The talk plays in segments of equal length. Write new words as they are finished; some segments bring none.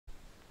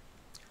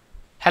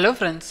Hello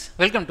friends,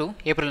 welcome to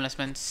April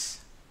Investments.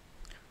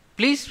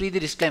 Please read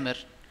the disclaimer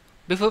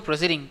before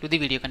proceeding to the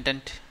video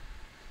content.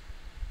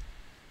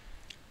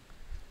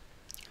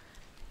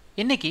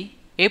 இன்னைக்கு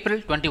April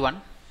 21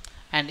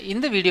 and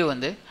இந்த video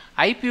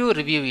IPO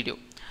review video.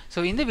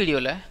 So இந்த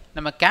வீடியோவில்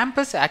நம்ம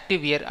campus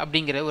active year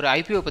அப்படிங்கிற ஒரு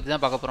IPO பற்றி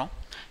தான் பார்க்க போகிறோம்.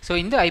 ஸோ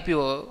இந்த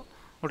IPO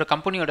ஓட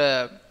கம்பெனியோட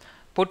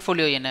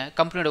போர்ட்ஃபோலியோ என்ன,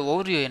 கம்பெனியோட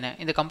ஓவர்வியூ என்ன,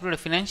 இந்த கம்பெனியோட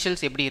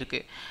ஃபினான்ஷியல்ஸ் எப்படி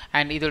இருக்குது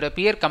அண்ட் இதோட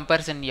பியர்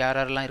கம்பேரிசன்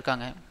யாரெல்லாம்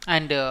இருக்காங்க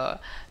அண்ட்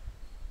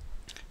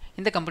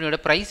இந்த கம்பெனியோட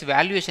ப்ரைஸ்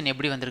வேல்யூவேஷன்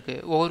எப்படி வந்திருக்கு,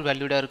 ஓவர்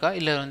வேல்யூடாக இருக்கா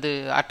இல்லை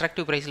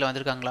அட்ராக்டிவ் ப்ரைஸில்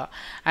வந்திருக்காங்களா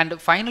அண்ட்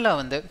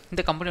ஃபைனலாக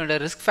இந்த கம்பெனியோட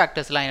ரிஸ்க்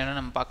ஃபேக்டர்ஸ்லாம் என்னென்னு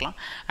நம்ம பார்க்கலாம்.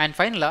 அண்ட்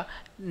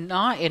ஃபைனலாக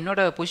நான்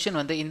என்னோட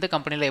பொசிஷன் இந்த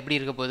கம்பெனியில் எப்படி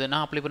இருக்க போகுது,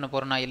 நான் அப்ளை பண்ண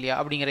போகிறேன்னா இல்லையா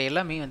அப்படிங்கிற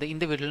எல்லாமே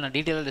இந்த வீடியோவில் நான்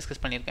டீட்டெயிலாக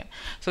டிஸ்கஸ் பண்ணியிருக்கேன்.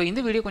 ஸோ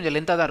இந்த வீடியோ கொஞ்சம்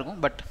லென்த்தாக தான்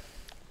இருக்கும், பட்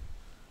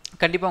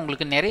கண்டிப்பாக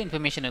உங்களுக்கு நிறைய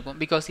இன்ஃபர்மேஷன் இருக்கும்.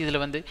 பிகாஸ் இதில்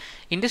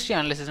இண்டஸ்ட்ரி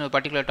அனாலிசிஸ்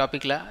பர்டிகுலர்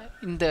டாப்பிக்கில்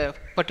இந்த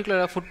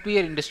பர்டிகுலராக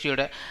ஃபுட்வேர்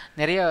இண்டஸ்ட்ரியோட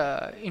நிறையா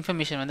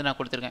இன்ஃபர்மேஷன் நான்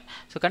கொடுத்துருக்கேன்.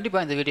 ஸோ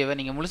கண்டிப்பாக இந்த வீடியோவை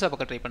நீங்கள் முழுசாக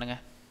பார்க்க ட்ரை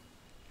பண்ணுங்கள்.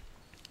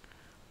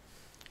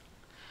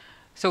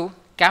 ஸோ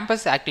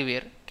கேம்பஸ்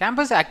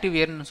ஆக்டிவ்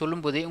இயர்னு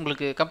சொல்லும்போதே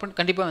உங்களுக்கு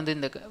கண்டிப்பாக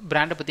இந்த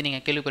பிராண்டை பற்றி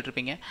நீங்கள்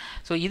கேள்விப்பட்டிருப்பீங்க.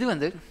 ஸோ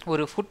இது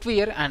ஒரு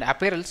footwear and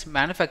apparels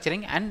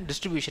manufacturing and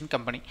distribution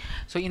company.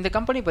 So இந்த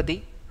கம்பெனி பற்றி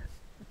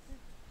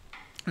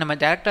நம்ம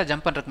டேரெக்டாக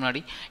ஜம்ப் பண்ணுறதுக்கு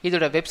முன்னாடி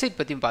இதோட வெப்சைட்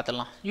பற்றியும்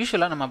பார்த்துடலாம்.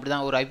 யூஸ்வலாக நம்ம அப்படி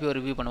தான் ஒரு IPO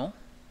ரிவ்யூ பண்ணுவோம்.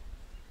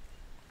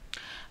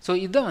 ஸோ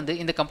இதுதான்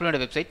இந்த கம்பெனியோட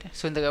வெப்சைட்.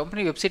 ஸோ இந்த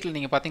கம்பெனி வெப்சைட்டில்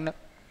நீங்கள்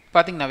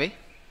பார்த்தீங்கன்னாவே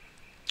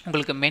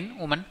உங்களுக்கு மென்,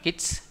 woman,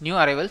 kids, new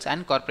arrivals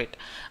and corporate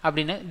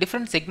அப்படின்னு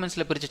டிஃப்ரெண்ட்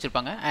செக்மெண்ட்ஸில் பிரித்து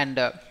வச்சுருப்பாங்க.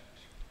 அண்ட்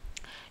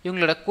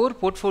இவங்களோட கோர்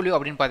போர்ட்ஃபோலியோ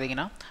அப்படின்னு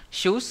பார்த்தீங்கன்னா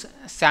shoes,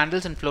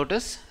 sandals and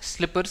floaters,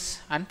 slippers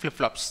and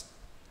ஃப்ளிப்ஃப்ளாப்ஸ்.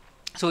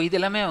 So இது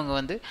எல்லாமே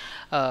அவங்க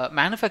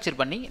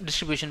மேனுஃபேக்சர் பண்ணி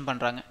டிஸ்ட்ரிபியூஷன்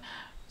பண்ணுறாங்க.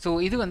 ஸோ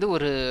இது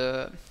ஒரு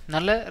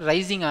நல்ல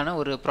ரைசிங்கான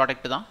ஒரு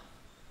ப்ராடக்ட் தான்.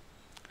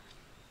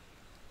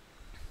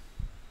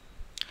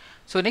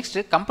 ஸோ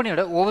நெக்ஸ்ட்டு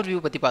கம்பெனியோட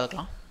ஓவர்வியூ பற்றி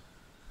பார்க்கலாம்.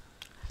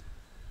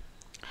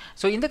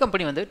 ஸோ இந்த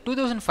கம்பெனி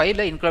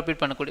 2005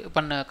 இன்கார்பரேட்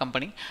பண்ண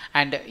கம்பெனி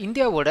அண்ட்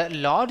இந்தியாவோட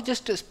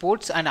largest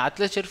sports and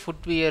அத்லெச்சர்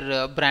footwear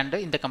brand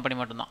இந்த கம்பெனி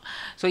மட்டும்தான்.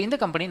 ஸோ இந்த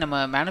கம்பெனி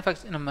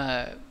நம்ம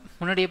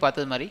முன்னாடியே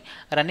பார்த்தது மாதிரி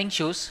running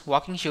shoes,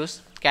 walking shoes,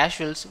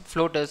 casuals,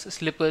 floaters,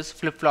 slippers,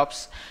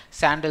 ஃப்ளிப்ஃப்ளாப்ஸ்,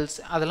 sandals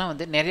அதெல்லாம்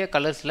நிறைய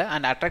கலர்ஸில்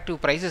அண்ட் அட்ராக்டிவ்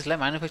ப்ரைஸஸில்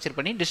மேனுஃபேக்சர்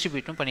பண்ணி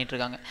டிஸ்ட்ரிபியூட்டும்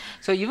பண்ணிகிட்ருக்காங்க.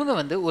 ஸோ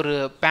இவங்க ஒரு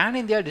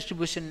பேன் இந்தியா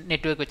டிஸ்ட்ரிபியூஷன்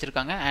நெட்வொர்க்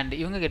வச்சுருக்காங்க அண்ட்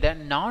இவங்ககிட்ட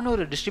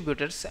 400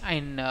 டிஸ்ட்ரிபியூட்டர்ஸ்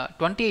இன்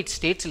 28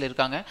 ஸ்டேட்ஸில்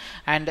இருக்காங்க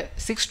அண்ட்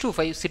 6 to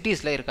 5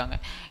 சிட்டிஸில் இருக்காங்க.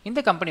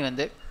 இந்த கம்பெனி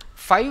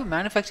 5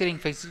 மேனுஃபேக்சரிங்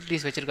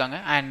ஃபெசிலிட்டிஸ் வச்சுருக்காங்க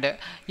அண்ட்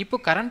இப்போ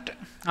கரண்ட்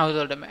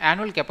அதோட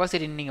ஆனுவல்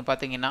கெப்பாசிட்டின்னு நீங்கள்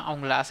பார்த்தீங்கன்னா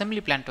அவங்களோட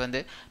assembly plant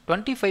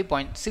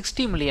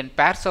 25.60 million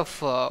purse of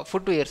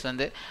footwears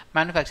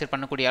manufacture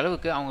பண்ணக்கூடிய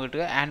அளவுக்கு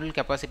அவங்ககிட்ட ஆனுவல்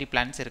கெப்பாசிட்டி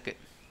பிளான்ஸ் இருக்குது.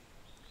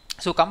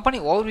 ஸோ கம்பெனி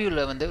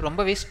ஓவர்வியூவில்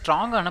ரொம்பவே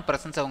ஸ்ட்ராங்கான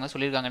ப்ரெசன்ஸ் அவங்க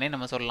சொல்லியிருக்காங்கன்னே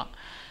நம்ம சொல்லலாம்.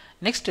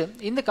 நெக்ஸ்ட்டு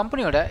இந்த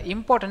கம்பெனியோட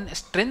இம்பார்ட்டன்ட்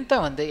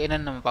ஸ்ட்ரென்த்தை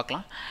என்னென்னு நம்ம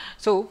பார்க்கலாம்.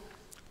 ஸோ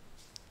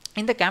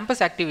இந்த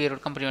கேம்பஸ் ஆக்டிவ் இயர்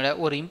கம்பெனியோட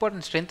ஒரு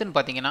இம்பார்ட்டன்ட் ஸ்ட்ரென்த்னு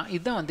பார்த்தீங்கன்னா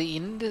இதுதான்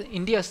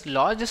India's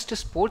largest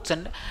sports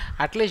and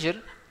அத்லெச்சர்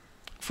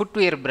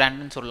footwear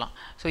பிராண்டுன்னு சொல்லலாம்.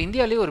 ஸோ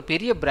இந்தியாவிலே ஒரு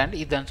பெரிய பிராண்ட்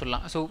இதுதான்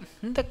சொல்லலாம். ஸோ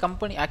இந்த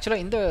கம்பெனி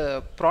ஆக்சுவலாக இந்த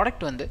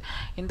ப்ராடக்ட்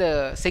இந்த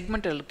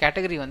செக்மெண்டல்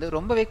கேட்டகரி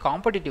ரொம்பவே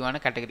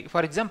காம்படிட்டிவான கேட்டகரி.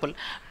 ஃபார் எக்ஸாம்பிள்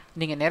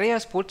நீங்கள் நிறையா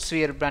ஸ்போர்ட்ஸ்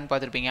வியர் பிராண்ட்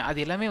பார்த்துருப்பீங்க, அது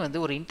எல்லாமே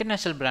ஒரு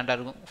இன்டர்நேஷ்னல் பிராண்டாக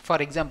இருக்கும்.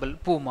 ஃபார் எக்ஸாம்பிள்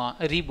பூமா,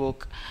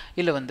 ரீபோக்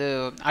இல்லை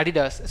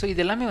அடிடாஸ். ஸோ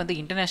இது எல்லாமே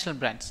இன்டர்நேஷ்னல்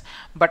பிராண்ட்ஸ்.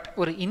 பட்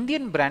ஒரு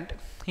இந்தியன் பிராண்ட்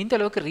இந்த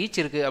அளவுக்கு ரீச்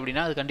இருக்குது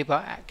அப்படின்னா அது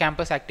கண்டிப்பாக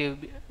கேம்பஸ் ஆக்டிவ்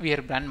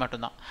வியர் பிராண்ட்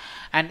மட்டும்தான்.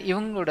 அண்ட்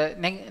இவங்களோட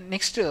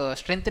நெக்ஸ்ட்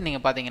ஸ்ட்ரென்த்து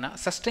நீங்கள் பார்த்தீங்கன்னா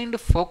சஸ்டைன்டு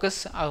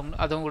ஃபோக்கஸ்,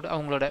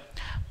 அவங்களோட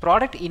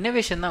ப்ராடக்ட்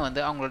இன்னோவேஷன் தான்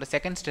அவங்களோட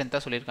செகண்ட்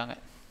ஸ்ட்ரென்த்தாக சொல்லியிருக்காங்க.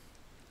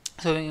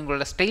 ஸோ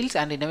இவங்களோட ஸ்டைல்ஸ்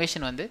அண்ட்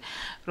இன்னோவேஷன்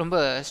ரொம்ப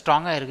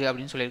ஸ்ட்ராங்காக இருக்குது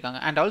அப்படின்னு சொல்லியிருக்காங்க.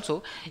 அண்ட் ஆல்சோ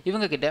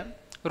இவங்கக்கிட்ட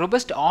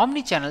robust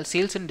omni channel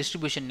sales and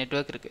distribution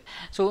network இருக்குது.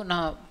 ஸோ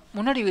நான்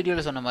முன்னாடி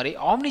வீடியோவில் சொன்ன மாதிரி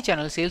omni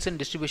channel sales and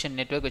distribution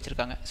network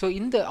வச்சுருக்காங்க. ஸோ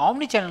இந்த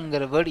ஆம்னி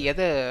சேனல்ங்கிற வேர்டு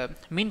எதை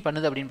மீன்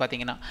பண்ணுது அப்படின்னு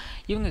பார்த்தீங்கன்னா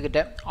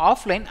இவங்ககிட்ட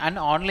offline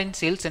and online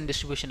sales and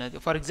distribution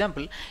இருக்குது. ஃபார்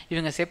எக்ஸாம்பிள்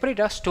இவங்க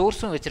செப்பரேட்டாக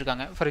ஸ்டோர்ஸும்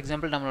வச்சுருக்காங்க. ஃபார்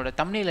எக்ஸாம்பிள் நம்மளோட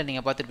தம்ப்நெயிலில்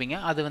நீங்கள் பார்த்துருப்பீங்க,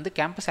 அது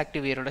கேம்பஸ்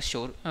ஆக்டிவ் இயரோட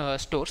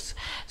ஸ்டோர்ஸ்.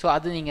 ஸோ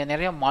அது நீங்கள்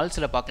நிறையா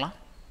மால்ஸில் பார்க்கலாம்.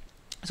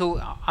 ஸோ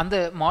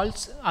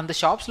அந்த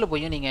ஷாப்ஸில்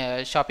போய்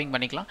நீங்கள் ஷாப்பிங்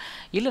பண்ணிக்கலாம்,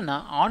 இல்லைனா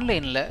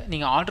ஆன்லைனில்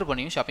நீங்கள் ஆர்டர்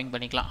பண்ணியும் ஷாப்பிங்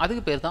பண்ணிக்கலாம்.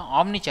 அதுக்கு பேர் தான்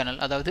ஆம்னி சேனல்,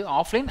 அதாவது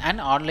offline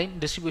and online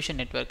distribution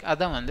network.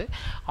 அதான்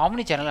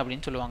ஆம்னி சேனல்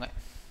அப்படின்னு சொல்லுவாங்க.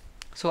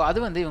 ஸோ அது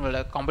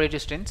இவங்களோட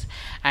காம்படிட்டிவ் ஸ்ட்ரென்த்ஸ்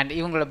அண்ட்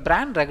இவங்களோட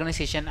brand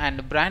recognition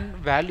and brand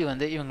value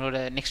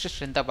இவங்களோட நெக்ஸ்ட்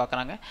ஸ்ட்ரென்த்தாக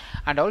பார்க்குறாங்க.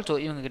 அண்ட் ஆல்சோ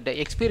இவங்ககிட்ட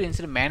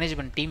எக்ஸ்பீரியன்ஸ்டு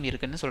மேனேஜ்மெண்ட் டீம்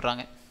இருக்குதுன்னு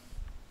சொல்கிறாங்க.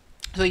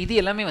 ஸோ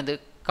இது எல்லாமே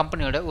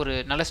கம்பெனியோட ஒரு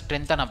நல்ல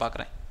ஸ்ட்ரென்த்தாக நான்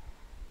பார்க்குறேன்.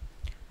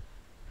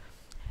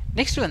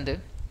 நெக்ஸ்ட்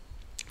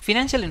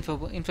ஃபினான்ஷியல்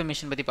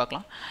இன்ஃபர்மேஷன் பற்றி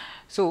பார்க்கலாம்.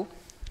 ஸோ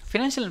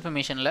ஃபினான்ஷியல்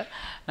இன்ஃபர்மேஷனில்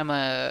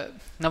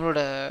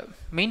நம்மளோட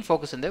main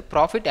focus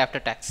profit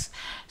after tax.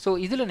 So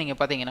இதில் நீங்கள்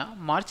பார்த்தீங்கன்னா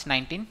March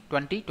 19,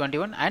 20,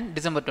 21 அண்ட்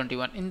December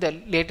 21 இந்த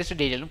லேட்டஸ்ட்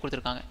டேட்டிலும்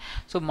கொடுத்துருக்காங்க.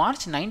 ஸோ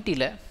March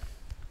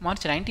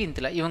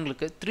 19th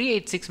இவங்களுக்கு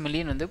 386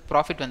 மில்லியன்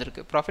ப்ராஃபிட்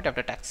வந்திருக்கு, profit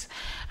after tax.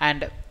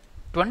 And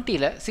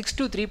 20ல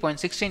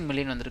 623.69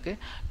 million வந்திருக்கு,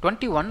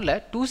 21ல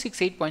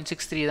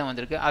 268.63 தான்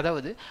வந்திருக்கு.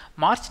 அதாவது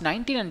மார்ச்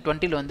 19 அண்ட்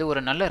 20ல வந்து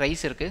ஒரு நல்ல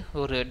ரைஸ் இருக்குது,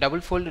 ஒரு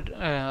டபுள் ஃபோல்டு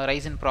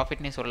ரைஸ் இன்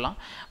ப்ராஃபிட்னே சொல்லலாம்.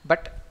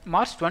 பட்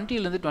மார்ச்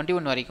 20லேருந்து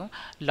 21 வரைக்கும்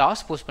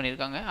லாஸ் போஸ்ட்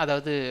பண்ணியிருக்காங்க.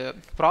 அதாவது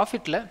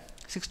ப்ராஃபிட்டில்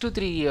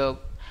 623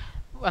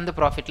 அந்த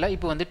ப்ராஃபிட்டில்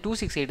இப்போ வந்து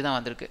 268 தான்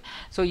வந்திருக்கு.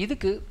 ஸோ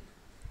இதுக்கு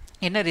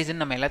என்ன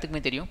ரீசன் நம்ம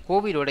எல்லாத்துக்குமே தெரியும்,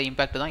 கோவிடோட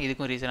இம்பாக்ட் தான்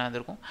இதுக்கும் ரீசனாக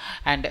இருந்திருக்கும்.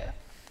 அண்ட்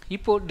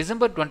இப்போது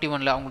டிசம்பர்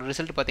 21ல் அவங்களோட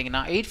ரிசல்ட்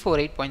பார்த்தீங்கன்னா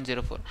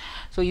 848.04.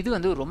 ஸோ இது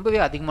வந்து ரொம்பவே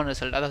அதிகமான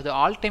ரிசல்ட், அதாவது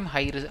all time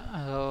high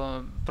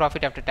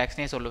profit after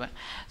டேக்ஸ்னே சொல்லுவேன்.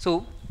 So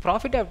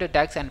profit after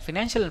tax and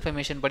financial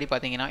information படி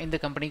பார்த்தீங்கன்னா இந்த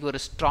கம்பெனிக்கு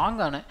ஒரு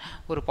ஸ்ட்ராங்கான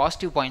ஒரு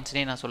பாசிட்டிவ்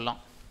பாயிண்ட்ஸ்னே நான்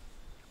சொல்லலாம்.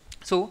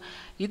 ஸோ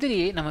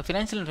இதுலேயே நம்ம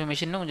ஃபினான்ஷியல்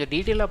இன்ஃபர்மேஷன் கொஞ்சம்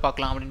டீட்டெயிலாக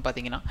பார்க்கலாம் அப்படின்னு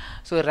பார்த்தீங்கன்னா,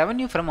 so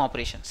revenue from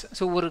operations.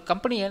 So ஒரு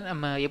கம்பெனியை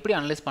நம்ம எப்படி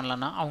அனலைஸ்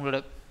பண்ணலாம்னா அவங்களோட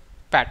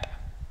bad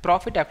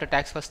profit after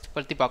tax first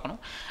பற்றி பார்க்கணும்.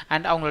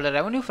 அண்ட் அவங்களோட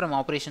ரெவன்யூ ஃப்ரம்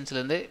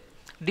ஆப்ரேஷன்ஸ்லேருந்து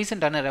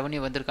டீசெண்டான ரெவன்யூ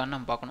வந்திருக்கான்னு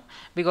நம்ம பார்க்கணும்.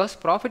 பிகாஸ்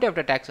ப்ராஃபிட்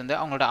ஆஃப்டர் டேக்ஸ் வந்து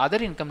அவங்களோட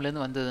அதர்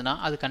இன்கம்லேருந்து வந்ததுன்னா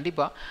அது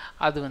கண்டிப்பாக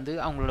அது வந்து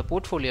அவங்களோட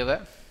போர்ட்ஃபோலியோவை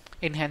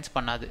என்ஹான்ஸ்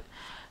பண்ணாது.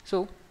 ஸோ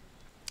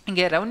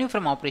இங்கே ரெவன்யூ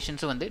ஃப்ரம்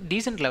ஆப்ரேஷன்ஸ் வந்து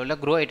டீசென்ட் லெவலில்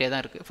க்ரோ ஆகிட்டே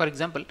தான் இருக்குது. ஃபார்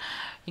எக்ஸாம்பிள்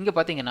இங்கே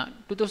பார்த்தீங்கன்னா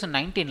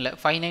 2019ல்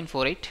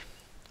 5948,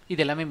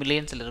 இது எல்லாமே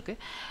மில்லியன்ஸில் இருக்குது.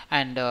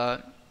 And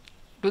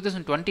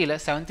 2020ல்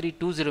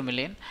 7320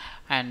 million.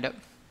 அண்ட்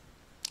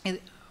இது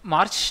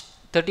மார்ச்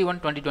 31,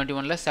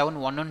 2021ல்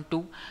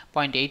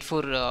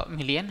 7112.84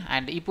 மில்லியன்.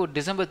 அண்ட் இப்போது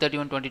December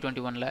 31,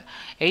 2021ல்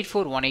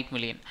 8418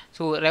 million.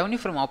 So revenue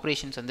from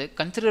operations வந்து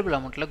கன்சிடரபிள்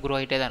அமௌண்ட்டில் க்ரோ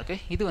ஆகிட்டே தான்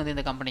இருக்குது. இது வந்து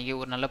இந்த கம்பெனிக்கு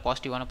ஒரு நல்ல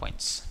பாசிட்டிவான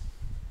பாயிண்ட்ஸ்.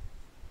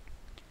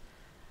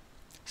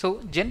 ஸோ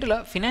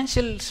ஜென்ரலாக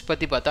ஃபினான்ஷியல்ஸ்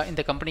பற்றி பார்த்தா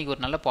இந்த கம்பெனிக்கு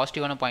ஒரு நல்ல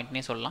பாசிட்டிவான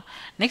பாயிண்ட்னே சொல்லலாம்.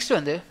 நெக்ஸ்ட்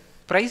வந்து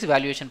ப்ரைஸ்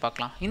வேல்யூவேஷன்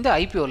பார்க்கலாம். இந்த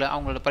ஐபிஓவில்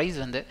அவங்களோட ப்ரைஸ்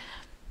வந்து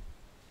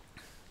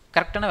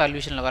கரெக்டான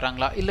வேல்யூஷனில்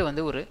வராங்களா இல்லை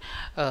வந்து ஒரு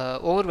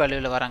ஓவர்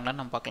வேல்யூவில்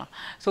வராங்களான்னு நம்ம பார்க்கலாம்.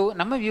 ஸோ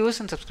நம்ம வியூவர்ஸ்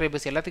அண்ட்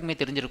சப்ஸ்கிரைபர்ஸ் எல்லாத்துக்குமே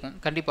தெரிஞ்சிருக்கும்,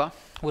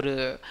 கண்டிப்பாக ஒரு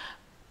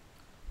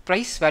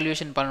ப்ரைஸ்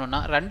வேல்யூவேஷன்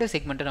பண்ணணும்னா ரெண்டு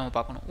செக்மெண்ட்டை நம்ம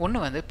பார்க்கணும்.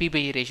 ஒன்று வந்து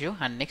பிபிஇ ரேஷியோ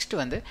அண்ட் நெக்ஸ்ட்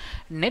வந்து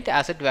net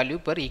asset value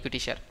per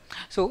equity share.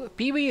 So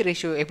PPE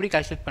ratio எப்படி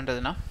கால்குலேட்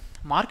பண்ணுறதுனா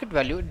market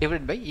value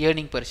divide by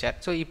earning per share.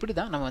 So இப்படி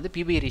தான் நம்ம வந்து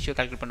பிபிஇ ரேஷியோ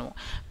கால்குலேட் பண்ணுவோம்.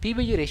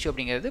 பிபிஇ ரேஷியோ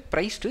அப்படிங்கிறது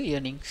price to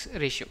earnings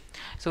ratio.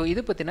 So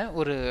இது பற்றின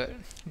ஒரு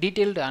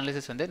டீட்டெயில்டு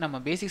அனாலிசிஸ் வந்து நம்ம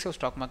பேசிக்ஸ் ஆஃப்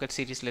ஸ்டாக் மார்க்கெட்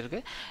சீரீஸில்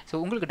இருக்குது. ஸோ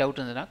உங்களுக்கு டவுட்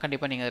இருந்ததுன்னா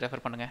கண்டிப்பாக நீங்கள் அதை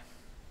ரெஃபர் பண்ணுங்கள்.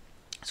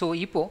 ஸோ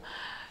இப்போது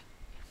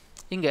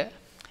இங்கே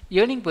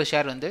ஏர்னிங் பெர்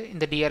ஷேர் வந்து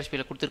இந்த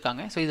டிஆர்எஸ்பியில்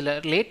கொடுத்துருக்காங்க. ஸோ இதில்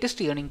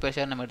லேட்டஸ்ட் ஏர்னிங் பெர்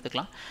ஷேர் நம்ம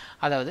எடுத்துக்கலாம்,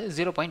 அதாவது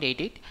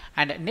 0.88.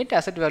 And net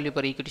asset value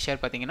per equity share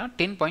பார்த்தீங்கன்னா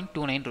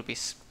 10.29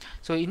 ருபீஸ்.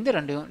 ஸோ இந்த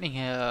ரெண்டும்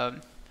நீங்கள்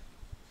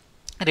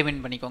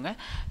ரிமைண்ட் பண்ணிக்கோங்க.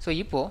 ஸோ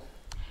இப்போது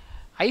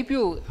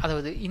ஐபிஓ,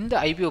 அதாவது இந்த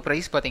ஐபிஓ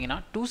ப்ரைஸ் பார்த்தீங்கன்னா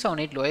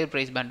 278 லோயர்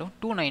ப்ரைஸ் பேண்டும்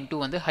 292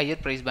 வந்து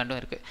ஹையர் ப்ரைஸ் பேண்டும்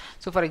இருக்குது.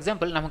 ஸோ ஃபார்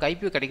எக்ஸாம்பிள் நமக்கு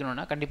ஐபிஓ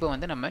கிடைக்கணும்னா கண்டிப்பாக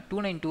வந்து நம்ம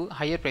 292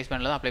 ஹையர் ப்ரைஸ்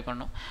பேண்டில் தான் அப்ளை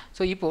பண்ணணும்.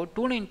 ஸோ இப்போது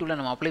 292ல்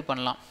நம்ம அப்ளை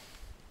பண்ணலாம்.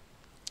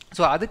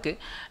 ஸோ அதுக்கு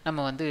நம்ம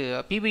வந்து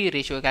பிபிஇ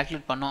ரேஷியோ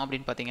கால்குலேட் பண்ணோம்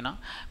அப்படின்னு பார்த்தீங்கன்னா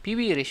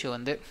பிபிஇ ரேஷியோ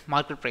வந்து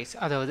மார்க்கெட் ப்ரைஸ்,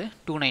 அதாவது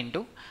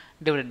 292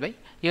 divide by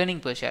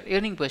earning per share.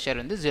 Earning per share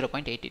வந்து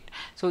 0.88.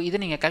 ஸோ இதை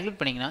நீங்கள் கால்குலேட்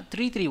பண்ணிங்கன்னா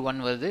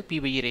 331 வருது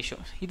பிபிஇ ரேஷியோ.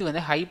 இது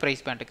வந்து high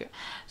price பேண்ட்டுக்கு.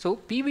 So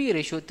PPE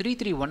ratio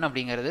 331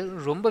 அப்படிங்கிறது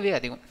ரொம்பவே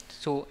அதிகம்.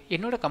 ஸோ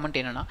என்னோட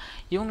கமெண்ட் என்னென்னா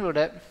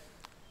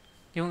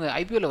இவங்க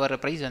ஐபிஓவில் வர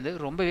ப்ரைஸ் வந்து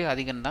ரொம்பவே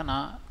அதிகம் தான்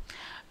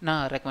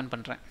நான் ரெக்கமெண்ட்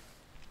பண்ணுறேன்.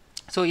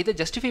 ஸோ இதை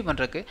ஜஸ்டிஃபை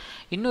பண்ணுறதுக்கு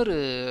இன்னொரு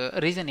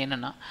ரீசன்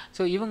என்னென்னா,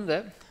 ஸோ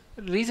இவங்க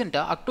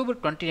ரீசெண்டாக October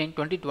 29,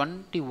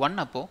 2021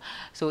 அப்போது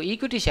ஸோ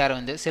ஈக்விட்டி ஷேரை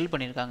வந்து செல்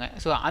பண்ணியிருக்காங்க.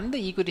 ஸோ அந்த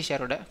ஈக்விட்டி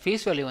ஷேரோட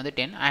ஃபேஸ் வேல்யூ வந்து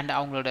 10 அண்ட்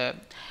அவங்களோட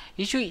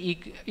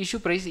இஷ்யூ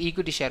ப்ரைஸ்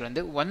ஈக்விட்டி ஷேர்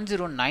வந்து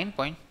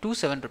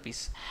 109.27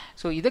 ருபீஸ்.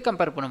 ஸோ இதை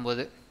கம்பேர்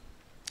பண்ணும்போது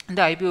இந்த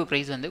ஐபிஓ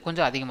ப்ரைஸ் வந்து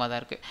கொஞ்சம் அதிகமாக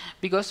தான் இருக்குது.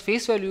 பிகாஸ்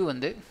ஃபேஸ் வேல்யூ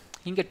வந்து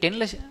இங்கே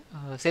 10ல்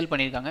சேல்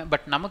பண்ணியிருக்காங்க,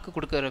 பட் நமக்கு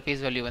கொடுக்குற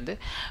ஃபேஸ் வேல்யூ வந்து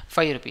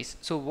 5 ருபீஸ்.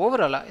 ஸோ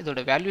ஓவராலாக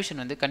இதோட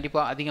வேல்யூஷன் வந்து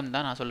கண்டிப்பாக அதிகம்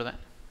தான் நான் சொல்லுவேன்.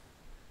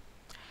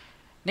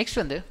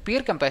 நெக்ஸ்ட் வந்து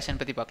பியர்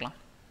கம்பேரிசன் பற்றி பார்க்கலாம்.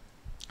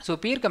 ஸோ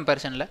பியர்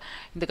கம்பேரிசனில்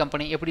இந்த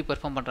கம்பெனி எப்படி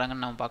பெர்ஃபார்ம்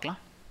பண்ணுறாங்கன்னு நம்ம பார்க்கலாம்.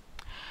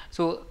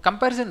 So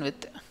comparison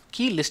with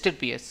key listed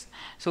piers.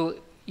 So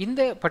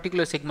இந்த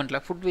பர்டிகுலர் செக்மெண்ட்டில்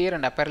ஃபுட்வேர்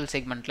அண்ட் அப்பேரல்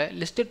செக்மெண்ட்டில்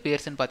லிஸ்டட்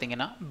பியர்ஸ்ன்னு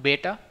பார்த்தீங்கன்னா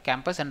பேட்டா,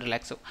 கேம்பஸ் அண்ட்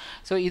ரிலாக்ஸோ.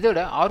 ஸோ இதோட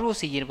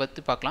ஆர்ஓசியை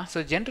பற்றி பார்க்கலாம்.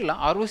 ஸோ ஜென்ரலாக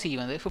ஆர்ஓசி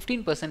வந்து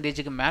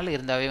 15% மேலே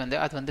இருந்தாவே வந்து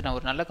அது வந்து நான்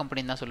ஒரு நல்ல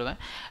கம்பெனின்னு தான்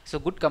சொல்லுவேன். So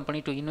good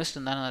company to invest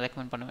தான் நான்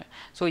ரெக்கமெண்ட் பண்ணுவேன்.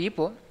 ஸோ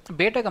இப்போது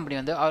பேட்டா கம்பெனி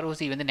வந்து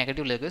ஆர்ஓசி வந்து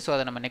நெகட்டிவில் இருக்குது. ஸோ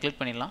அதை நம்ம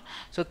நெக்லெக்ட் பண்ணிடலாம்.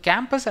 ஸோ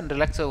கேம்பஸ் அண்ட்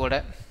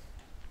ரிலாக்ஸோட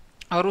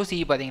ROCE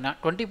பார்த்தீங்கன்னா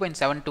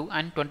 20.72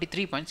 அண்ட்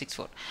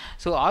 23.64.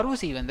 ஸோ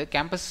ROCE வந்து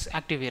கேம்பஸ்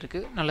ஆக்டிவ்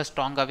இருக்குது, நல்ல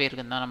ஸ்ட்ராங்காகவே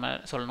இருக்குன்னு தான் நம்ம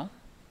சொல்லணும்.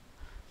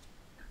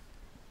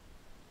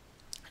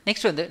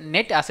 நெக்ஸ்ட் வந்து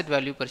net asset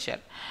value per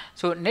share.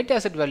 So net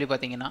asset value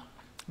பார்த்தீங்கன்னா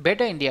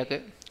பேட்டா இந்தியாவுக்கு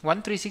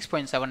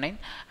 136.79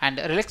 அண்ட்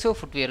ரிலாக்ஸோ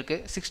ஃபுட்வேருக்கு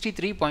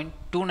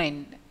 63.29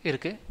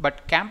 இருக்குது. பட்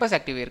கேம்பஸ்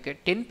ஆக்டிவேருக்கு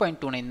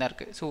 10.29 தான்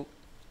இருக்குது. ஸோ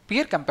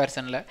பியர்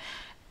கம்பேரிசனில்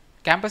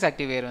கேம்பஸ்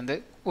ஆக்டிவேர் வந்து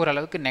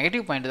ஓரளவுக்கு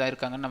நெகட்டிவ் பாயிண்ட் தான்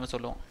இருக்காங்கன்னு நம்ம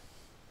சொல்லுவோம்.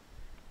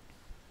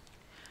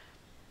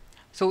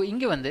 ஸோ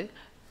இங்கே வந்து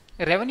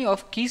revenue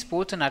of key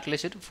sports and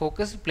athletic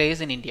focus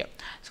players in India.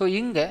 So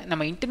இங்கே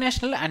நம்ம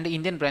இன்டர்நேஷ்னல் அண்ட்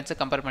இந்தியன் பிராண்ட்ஸை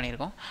கம்பேர்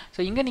பண்ணியிருக்கோம். ஸோ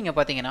இங்கே நீங்கள்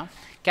பார்த்தீங்கன்னா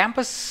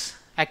கேம்பஸ்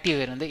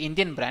ஆக்டிவ்வேர் வந்து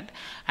இந்தியன் பிராண்ட்.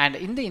 அண்ட்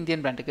இந்த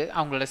இந்தியன் பிராண்டுக்கு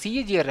அவங்களோட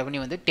சிஏஜிஆர்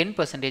ரெவன்யூ வந்து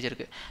 10%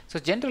 இருக்குது. ஸோ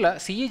ஜென்ரலாக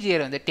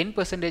சிஏஜிஆர் வந்து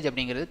 10%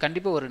 அப்படிங்கிறது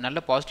கண்டிப்பாக ஒரு நல்ல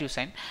பாசிட்டிவ்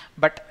சைன்.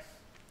 பட்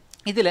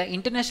இதில்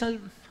இன்டர்நேஷ்னல்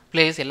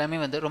பிளேயர்ஸ் எல்லாமே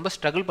வந்து ரொம்ப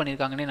ஸ்ட்ரகிள்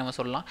பண்ணியிருக்காங்கன்னே நம்ம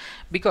சொல்லலாம்.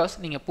 பிகாஸ்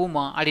நீங்கள்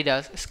பூமா,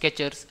 அடிடாஸ்,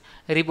 ஸ்கெச்சர்ஸ்,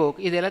 ரிபோக்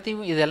இது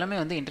எல்லாமே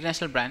வந்து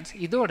இன்டர்நேஷ்னல் பிராண்ட்ஸ்.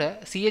 இதோட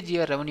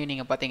சிஏஜிஆர் ரெவன்யூ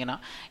நீங்கள் பார்த்தீங்கன்னா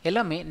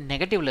எல்லாமே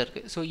நெகட்டிவில்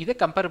இருக்குது. ஸோ இதை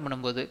கம்பேர்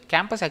பண்ணும்போது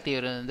கேம்பஸ்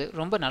ஆக்டிவ்வேர் வந்து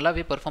ரொம்ப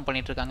நல்லாவே பெர்ஃபார்ம்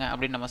பண்ணிட்டு இருக்காங்க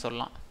அப்படின்னு நம்ம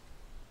சொல்லலாம்.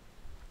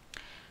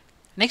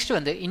 நெக்ஸ்ட்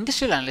வந்து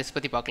இண்டஸ்ட்ரியல் அனலிஸ்ட்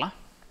பற்றி பார்க்கலாம்.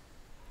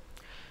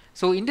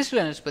 ஸோ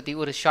இண்டஸ்ட்ரியல் அனலிஸ்ட் பற்றி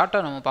ஒரு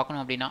ஷார்ட்டாக நம்ம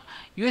பார்க்கணும் அப்படின்னா,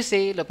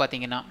 யூஎஸ்ஏயில்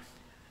பார்த்தீங்கன்னா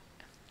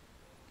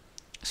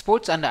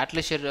ஸ்போர்ட்ஸ் அண்ட்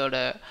அத்லெஷரோட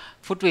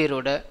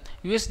ஃபுட்வேரோட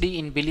யூஎஸ்டி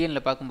இன்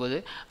பில்லியனில் பார்க்கும்போது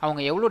அவங்க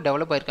எவ்வளோ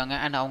டெவலப் ஆயிருக்காங்க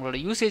அண்ட் அவங்களோட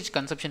யூசேஜ்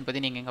கன்சப்ஷன்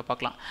பற்றி நீங்கள் இங்கே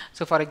பார்க்கலாம்.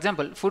 ஸோ ஃபார்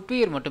எக்ஸாம்பிள்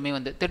ஃபுட்வேர் மட்டுமே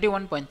வந்து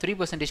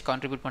 31.3%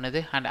 கான்ட்ரிபியூட்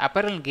பண்ணுது அண்ட்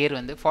அப்பரல் கேர்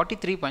வந்து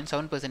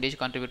 43.7%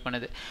 கான்ட்ரிபியூட்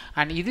பண்ணுது.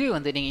 அண்ட் இதுவே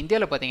வந்து நீங்கள்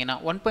இந்தியாவில் பார்த்தீங்கன்னா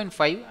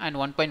 1.5 அண்ட்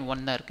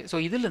 1.1 தான் இருக்குது. ஸோ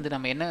இதிலேருந்து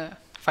நம்ம என்ன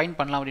ஃபைன்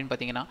பண்ணலாம் அப்படின்னு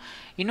பார்த்தீங்கன்னா,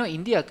 இன்னும்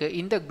இந்தியாவுக்கு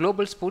இந்த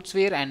global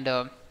ஸ்போர்ட்ஸ்வேர் and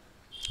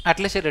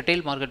at least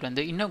retail market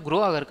வந்து இன்னும் க்ரோ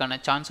ஆகிறதுக்கான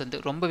சான்ஸ் வந்து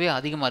ரொம்பவே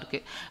அதிகமாக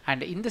இருக்குது.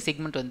 அண்ட் இந்த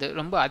செக்மெண்ட் வந்து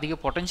ரொம்ப அதிக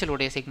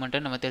பொட்டன்ஷியலுடைய செக்மெண்ட்டை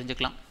நம்ம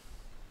தெரிஞ்சுக்கலாம்.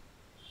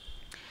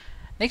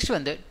 நெக்ஸ்ட்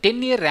வந்து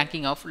 10-year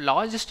ranking of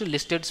largest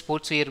listed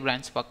ஸ்போர்ட்ஸ்வேர்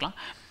brands பார்க்கலாம்.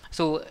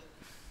 ஸோ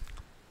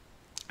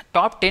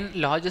டாப் 10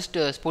 லார்ஜஸ்ட்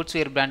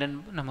ஸ்போர்ட்ஸ்வேர்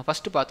பிராண்டுன்னு நம்ம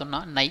ஃபஸ்ட்டு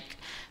பார்த்தோம்னா நைக்,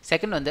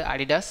 செகண்ட் வந்து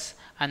அடிடாஸ்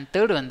அண்ட்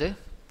தேர்ட் வந்து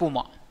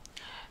பூமா.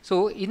 ஸோ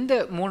இந்த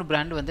 3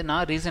 பிராண்ட் வந்து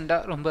நான்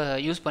ரீசெண்டாக ரொம்ப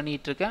யூஸ்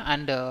பண்ணிகிட்ருக்கேன்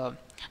அண்ட்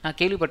நான்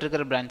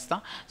கேள்விப்பட்டிருக்கிற பிராண்ட்ஸ்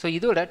தான். ஸோ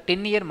இதோட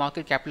 10-year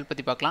மார்க்கெட் கேபிட்டல்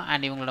பற்றி பார்க்கலாம்.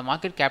 அண்ட் இவங்களோட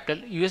மார்க்கெட் கேபிட்டல்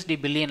யூஎஸ்டி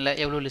பில்லியனில்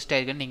எவ்வளோ லிஸ்ட்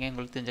ஆயிருக்குன்னு நீங்கள்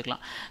உங்களுக்கு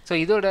தெரிஞ்சுக்கலாம். ஸோ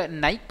இதோட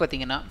நைக்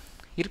பார்த்தீங்கன்னா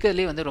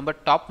இருக்கிறதுலே வந்து ரொம்ப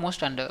டாப்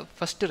மோஸ்ட் அண்ட்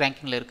ஃபஸ்ட்டு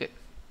ரேங்கிங்கில் இருக்குது.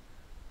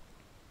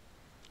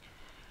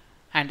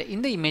 அண்ட்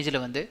இந்த இமேஜில்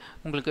வந்து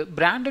உங்களுக்கு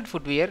பிராண்டட்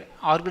ஃபுட்வேர்,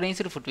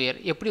 ஆர்கனைஸ்டு ஃபுட்வேர்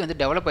எப்படி வந்து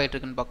டெவலப் ஆகிட்டு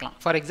இருக்குன்னு பார்க்கலாம்.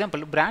 ஃபார்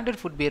எக்ஸாம்பிள் பிராண்டட்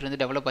ஃபுட்வேர்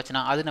வந்து டெவலப்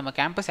ஆச்சுன்னா அது நம்ம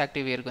கேம்பஸ்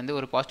ஆக்டிவ்வேருக்கு வந்து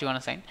ஒரு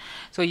பாசிட்டிவான சைன்.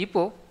 ஸோ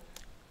இப்போது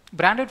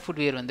பிராண்டட்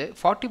ஃபுட்வேர் வந்து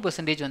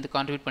 40% வந்து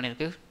கான்ட்ரிபியூட்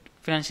பண்ணியிருக்கு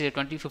ஃபினான்ஷியல் இயர்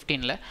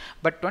 2015,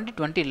 பட்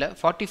 2020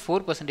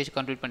 44%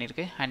 கான்ட்ரிபியூட்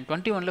பண்ணியிருக்கு அண்ட்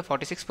 21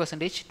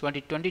 46%,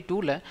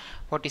 2022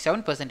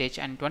 47%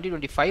 அண்ட்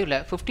 2025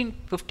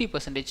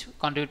 50%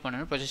 கான்ட்ரிபியூட்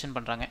பண்ணணும்னு ப்ரொஜெக்ஷன்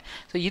பண்ணுறாங்க.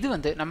 ஸோ இது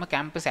வந்து நம்ம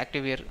கேம்பஸ்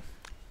ஆக்டிவ்வேர்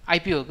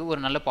ஐபிஓக்கு ஒரு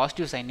நல்ல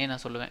பாசிட்டிவ் சைன்னே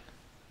நான் சொல்லுவேன்.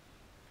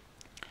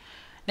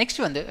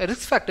 நெக்ஸ்ட் வந்து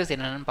ரிஸ்க் ஃபேக்டர்ஸ்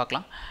என்னென்னு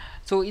பார்க்கலாம்.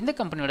 ஸோ இந்த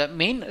கம்பெனியோட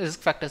மெயின்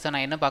ரிஸ்க் ஃபேக்டர்ஸை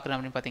நான் என்ன பார்க்குறேன்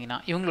அப்படின்னு பார்த்தீங்கன்னா,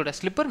 இவங்களோட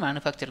ஸ்லிப்பர்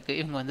மேனுஃபேக்சருக்கு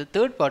இவங்க வந்து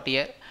தேர்ட்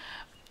பார்ட்டியை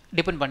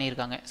டிபெண்ட்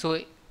பண்ணியிருக்காங்க. ஸோ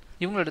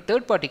இவங்களோட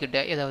தேர்ட் பார்ட்டிக்கிட்ட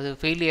ஏதாவது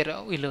ஃபெயிலியரோ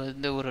இல்லை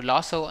வந்து ஒரு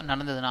லாஸோ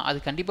நடந்ததுன்னா அது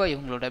கண்டிப்பாக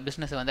இவங்களோட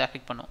பிஸ்னஸை வந்து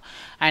அஃபெக்ட் பண்ணும்.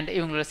 அண்ட்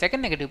இவங்களோட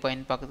செகண்ட் நெகட்டிவ்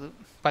பாயிண்ட்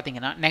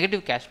பார்த்தீங்கன்னா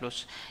நெகட்டிவ் கேஷ் ஃப்ளோஸ்.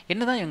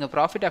 என்ன தான் இவங்க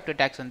ப்ராஃபிட் ஆஃப்டர்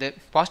டேக்ஸ் வந்து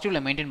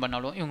பாசிட்டிவில் மெயின்டைன்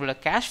பண்ணாலும் இவங்களோட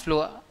கேஷ் ஃப்ளோ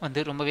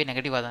வந்து ரொம்பவே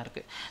நெகட்டிவாக தான்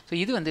இருக்குது. ஸோ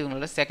இது வந்து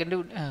இவங்களோட செகண்ட்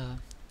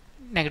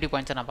நெகட்டிவ்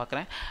பாயிண்ட்ஸை நான்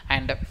பார்க்குறேன்.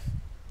 அண்ட்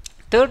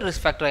தேர்ட்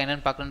ரிஸ்க் ஃபேக்டர்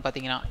என்னென்னு பார்க்குறேன்னு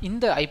பார்த்தீங்கன்னா,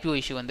 இந்த ஐபிஓ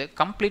இஷ்யூ வந்து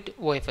கம்ப்ளீட்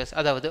ஓஎஃப்எஸ்,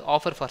 அதாவது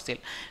ஆஃபர் ஃபார்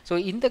சேல்.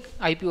 ஸோ இந்த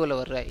ஐபிஓவில்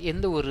வர்ற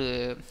எந்த ஒரு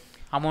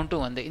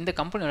அமௌண்ட்டும் வந்து இந்த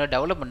கம்பெனியோட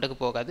டெவலப்மெண்ட்டுக்கு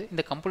போகாது,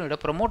 இந்த கம்பெனியோட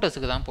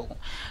ப்ரொமோட்டர்ஸுக்கு தான் போகும்.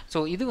 ஸோ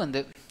இது வந்து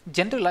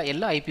ஜென்ரலாக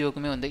எல்லா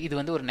ஐபிஓக்குமே வந்து இது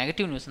வந்து ஒரு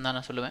நெகட்டிவ் நியூஸ் தான்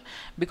நான் சொல்லுவேன்.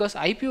 பிகாஸ்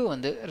ஐபிஓ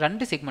வந்து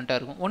 2 செக்மெண்ட்டாக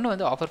இருக்கும். ஒன்று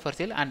வந்து ஆஃபர் ஃபார்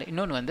சேல் அண்ட்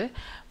இன்னொன்று வந்து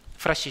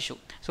ஃப்ரெஷ் இஷ்யூ.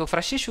 ஸோ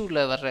ஃப்ரெஷ்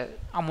இஷ்யூவில் வர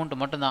அமௌண்ட்டு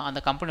மட்டும்தான்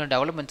அந்த கம்பெனியோட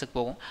டெவலப்மெண்ட்ஸுக்கு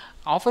போகும்.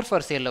 ஆஃபர்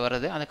ஃபார் சேலில்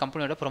வர்றது அந்த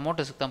கம்பெனியோட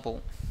ப்ரொமோட்டர்ஸுக்கு தான்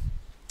போகும்.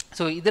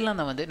 ஸோ இதெல்லாம்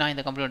தான் வந்து நான்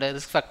இந்த கம்பெனியோட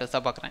ரிஸ்க்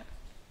ஃபேக்டர்ஸாக பார்க்குறேன்.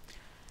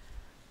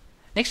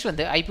 நெக்ஸ்ட்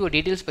வந்து ஐபிஓ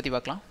டீட்டெயில்ஸ் பற்றி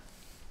பார்க்கலாம்.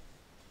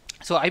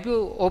 ஸோ ஐபிஓ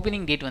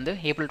ஓப்பனிங் டேட் வந்து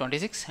April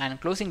 26 அண்ட்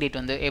க்ளோசிங் டேட்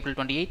வந்து April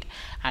 28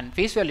 அண்ட்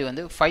ஃபேஸ் வேல்யூ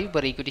வந்து 5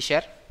 per equity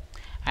share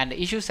and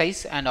issue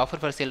size and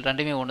offer for sale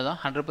ரெண்டுமே ஒன்று தான்,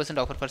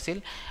 100% offer for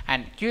sale.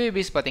 And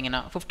QABs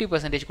பார்த்தீங்கன்னா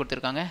 50%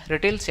 கொடுத்துருக்காங்க.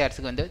 ரிட்டைல்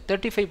ஷேர்ஸுக்கு வந்து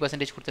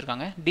 35%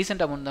 கொடுத்துருக்காங்க.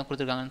 டீசென்ட் அமௌண்ட் தான்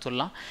கொடுத்துருக்காங்கன்னு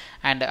சொல்லலாம்.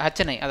 அண்ட்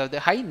HNI அதாவது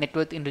ஹை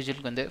நெட்வொர்த்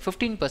இண்டிவிஜுவலுக்கு வந்து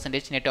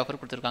 15% நெட் ஆஃபர்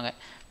கொடுத்துருக்காங்க.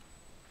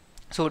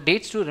 ஸோ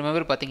டேட்ஸ் டு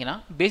ரிமெம்பர் பார்த்தீங்கன்னா,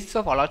 பேசிஸ்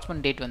ஆஃப்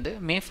அலாட்மெண்ட் டேட் வந்து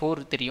May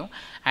 4 தெரியும்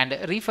அண்ட்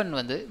ரீஃபண்ட்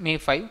வந்து May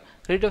 5,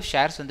 ரேட் ஆஃப்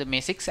ஷேர்ஸ் வந்து May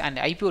 6 and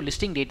IPO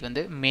listing date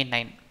வந்து May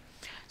 9.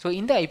 ஸோ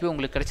இந்த ஐபிஓ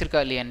உங்களுக்கு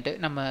கிடச்சிருக்கா இல்லையான்ட்டு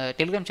நம்ம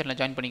டெலிகிராம் சேனலில்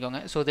ஜாயின் பண்ணிக்கோங்க.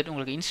 ஸோ தட்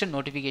உங்களுக்கு இன்ஸ்டன்ட்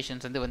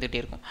நோட்டிஃபிகேஷன்ஸ் வந்து வந்துகிட்டே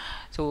இருக்கும்.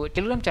 ஸோ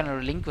டெலிகிராம்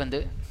சேனலோட லிங்க் வந்து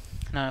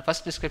நான்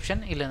ஃபஸ்ட்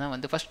டிஸ்கிரிப்ஷன் இல்லைனா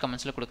வந்து ஃபஸ்ட்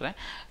கமெண்ட்ஸில் கொடுக்குறேன்,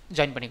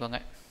 ஜாயின் பண்ணிக்கோங்க.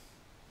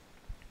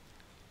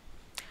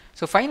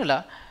 ஸோ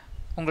ஃபைனலாக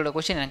உங்களோட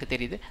கொஷின் எனக்கு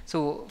தெரியுது. ஸோ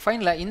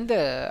ஃபைனலாக இந்த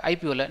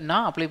ஐபிஓவில்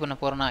நான் அப்ளை பண்ண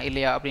போகிறேன்னா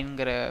இல்லையா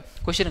அப்படிங்கிற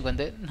கொஷனுக்கு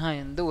வந்து நான்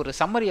வந்து ஒரு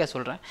சம்மரியாக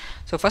சொல்கிறேன்.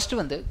 ஸோ ஃபஸ்ட்டு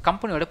வந்து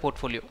கம்பெனியோட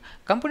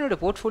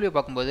போர்ட்ஃபோலியோ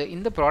பார்க்கும்போது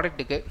இந்த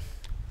ப்ராடக்ட்டுக்கு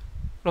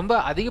ரொம்ப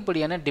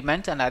அதிகப்படியான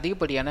டிமாண்ட்ஸ் அண்ட்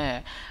அதிகப்படியான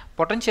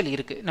பொட்டன்ஷியல்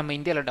இருக்குது நம்ம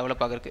இந்தியாவில்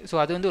டெவலப் ஆகிறதுக்கு. ஸோ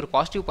அது வந்து ஒரு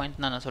பாசிட்டிவ் பாயிண்ட்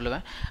தான் நான்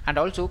சொல்லுவேன். அண்ட்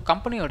ஆல்சோ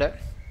கம்பெனியோட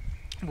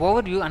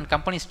ஓவர்வியூ அண்ட்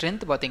கம்பெனி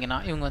ஸ்ட்ரென்த் பார்த்தீங்கன்னா,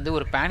 இவங்க வந்து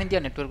ஒரு பேன்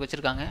இந்தியா நெட்வொர்க்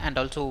வச்சுருக்காங்க. அண்ட்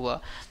ஆல்சோ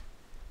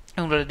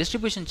இவங்களோட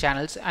distribution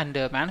channels and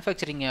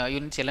manufacturing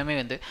units எல்லாமே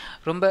வந்து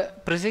ரொம்ப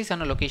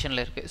ப்ரிசைஸான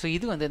லொக்கேஷனில் இருக்குது. ஸோ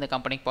இது வந்து இந்த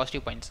கம்பெனிக்கு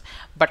பாசிட்டிவ் பாயிண்ட்ஸ்.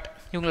 பட்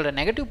இவங்களோட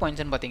நெகட்டிவ்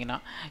பாயிண்ட்ஸ்னு பார்த்தீங்கன்னா,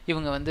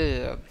 இவங்க வந்து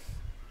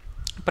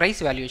ப்ரைஸ்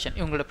வேல்யூவேஷன்,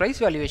 இவங்களோட ப்ரைஸ்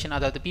வேல்யூவேஷன்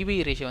அதாவது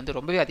பிபிஇ ரேஷியோ வந்து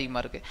ரொம்பவே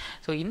அதிகமாக இருக்குது.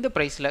 ஸோ இந்த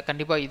ப்ரைஸில்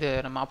கண்டிப்பாக இது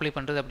நம்ம அப்ளை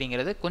பண்ணுறது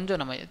அப்படிங்கிறது கொஞ்சம்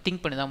நம்ம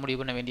திங்க் பண்ணி தான் முடிவு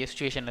பண்ண வேண்டிய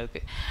சுச்சுவேஷன்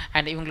இருக்குது.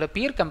 அண்ட் இவங்களோட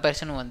பியர்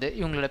கம்பேரிசனும் வந்து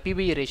இவங்களோட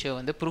பிபிஇ ரேஷியோ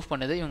வந்து ப்ரூஃப்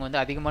பண்ணுது இவங்க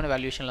வந்து அதிகமான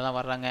வேல்யூவேஷனில் தான்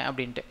வர்றாங்க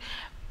அப்படின்ட்டு.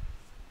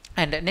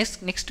 அண்ட்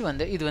நெக்ஸ்ட்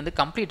வந்து இது வந்து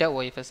கம்ப்ளீட்டாக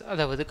OFS,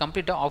 அதாவது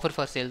கம்ப்ளீட்டாக ஆஃபர்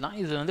ஃபார் சேல் தான்.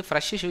 இது வந்து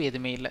ஃப்ரெஷ் இஷ்யூ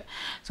எதுவுமே இல்லை.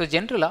 ஸோ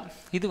ஜென்ரலாக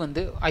இது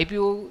வந்து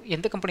IPO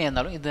எந்த கம்பெனியாக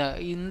இருந்தாலும்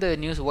இந்த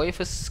நியூஸ்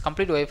OFS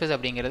கம்ப்ளீட் OFS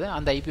அப்படிங்கிறது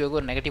அந்த IPOக்கு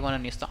ஒரு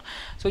நெகட்டிவான நியூஸ் தான்.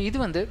 ஸோ இது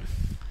வந்து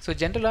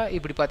ஜென்ரலாக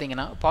இப்படி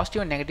பார்த்தீங்கன்னா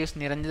பாசிட்டிவ் அண்ட் நெகட்டிவ்ஸ்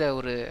நிறைஞ்ச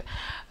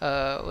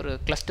ஒரு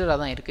கிளஸ்டராக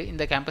தான் இருக்குது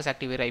இந்த கேம்பஸ்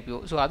ஆக்டிவேர் IPO.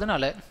 ஸோ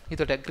அதனால்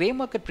இதோட கிரே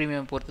மார்க்கெட்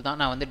ப்ரீமியம் பொறுத்து தான்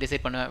நான் வந்து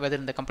டிசைட் பண்ணுவேன்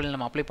வெதர் இந்த கம்பெனியில்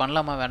நம்ம அப்ளை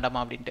பண்ணலாமா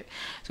வேண்டாமா அப்படின்ட்டு.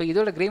 ஸோ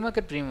இதோட கிரே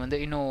மார்க்கெட் ப்ரீமியம் வந்து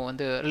இன்னும்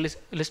வந்து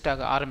லிஸ்ட்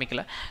ஆக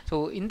ஆரம்பிக்கல. ஸோ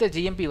இந்த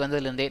GMP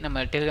வந்ததுலேருந்தே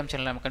நம்ம டெலிகிராம்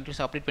சேனலில் நம்ம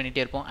கண்டினியூஸாக அப்டேட்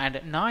பண்ணிகிட்டே இருப்போம். அண்ட்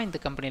நான் இந்த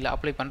கம்பெனியில்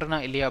அப்ளை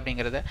பண்ணுறேனா இல்லையா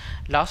அப்படிங்கிறத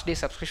last day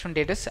subscription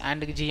டேட்டஸ்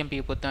and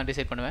GMP பொறுத்து தான்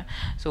டிசைட் பண்ணுவேன்.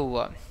 ஸோ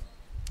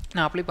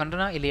நான் அப்ளை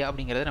பண்ணுறேனா இல்லையா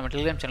அப்படிங்கிறத நம்ம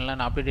டெலிகிராம் சேனலில்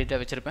நான் அப்டேட்டாக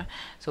வச்சிருப்பேன்.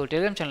 ஸோ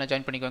டெலிகிராம் சேனலில்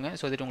ஜாயின் பண்ணிக்கோங்க.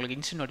 ஸோ இது உங்களுக்கு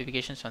இன்ஸ்டன்ட்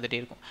நோட்டிஃபிகேஷன்ஸ் வந்துகிட்டே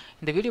இருக்கும்.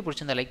 இந்த வீடியோ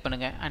பிடிச்சிருந்தா லைக்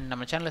பண்ணுங்கள். அண்ட்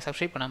நம்ம சேனலை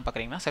சப்ஸ்கிரைப் பண்ணாமல்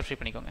பார்க்குறீங்கன்னா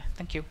சப்ஸ்கிரைப் பண்ணிக்கோங்க.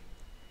 தேங்க்யூ.